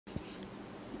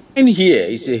In here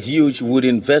is a huge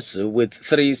wooden vessel with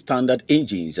 3 standard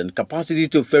engines and capacity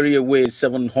to ferry away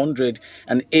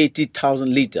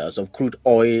 780,000 liters of crude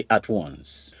oil at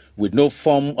once. With no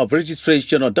form of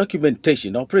registration or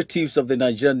documentation, operatives of the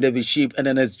Nigerian Navy ship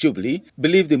NNS Jubilee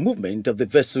believe the movement of the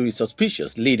vessel is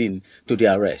suspicious, leading to the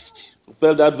arrest. We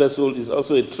felt that vessel is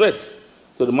also a threat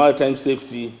to the maritime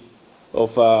safety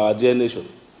of our dear nation.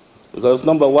 Because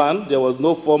number one, there was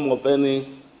no form of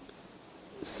any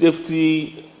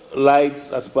safety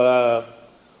lights as per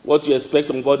what you expect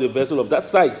on board a vessel of that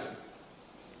size.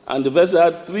 And the vessel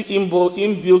had 3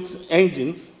 inbuilt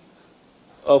engines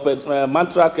of a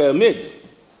man-track made.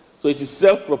 So it is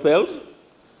self-propelled.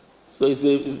 So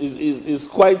it's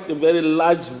quite a very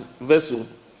large vessel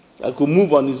that could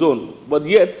move on its own, but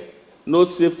yet no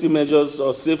safety measures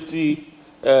or safety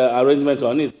arrangement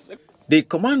on it. The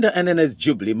commander NNS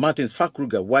Jubilee, Martins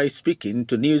Fakruga, while speaking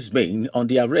to Newsmain on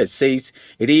the arrest, says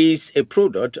it is a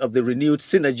product of the renewed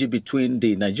synergy between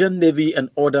the Nigerian Navy and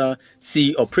other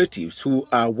sea operatives who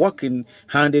are working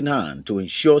hand in hand to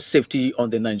ensure safety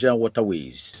on the Nigerian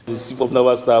waterways. The Chief of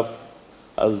Naval Staff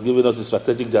has given us a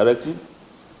strategic directive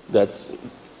that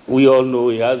we all know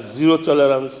he has zero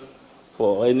tolerance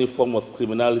for any form of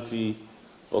criminality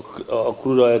or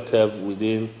crude oil theft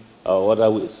within our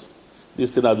waterways.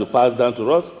 This thing has been passed down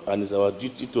to us, and it's our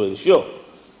duty to ensure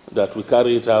that we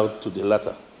carry it out to the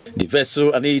latter. The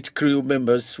vessel and 8 crew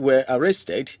members were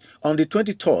arrested on the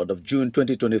 23rd of June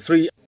 2023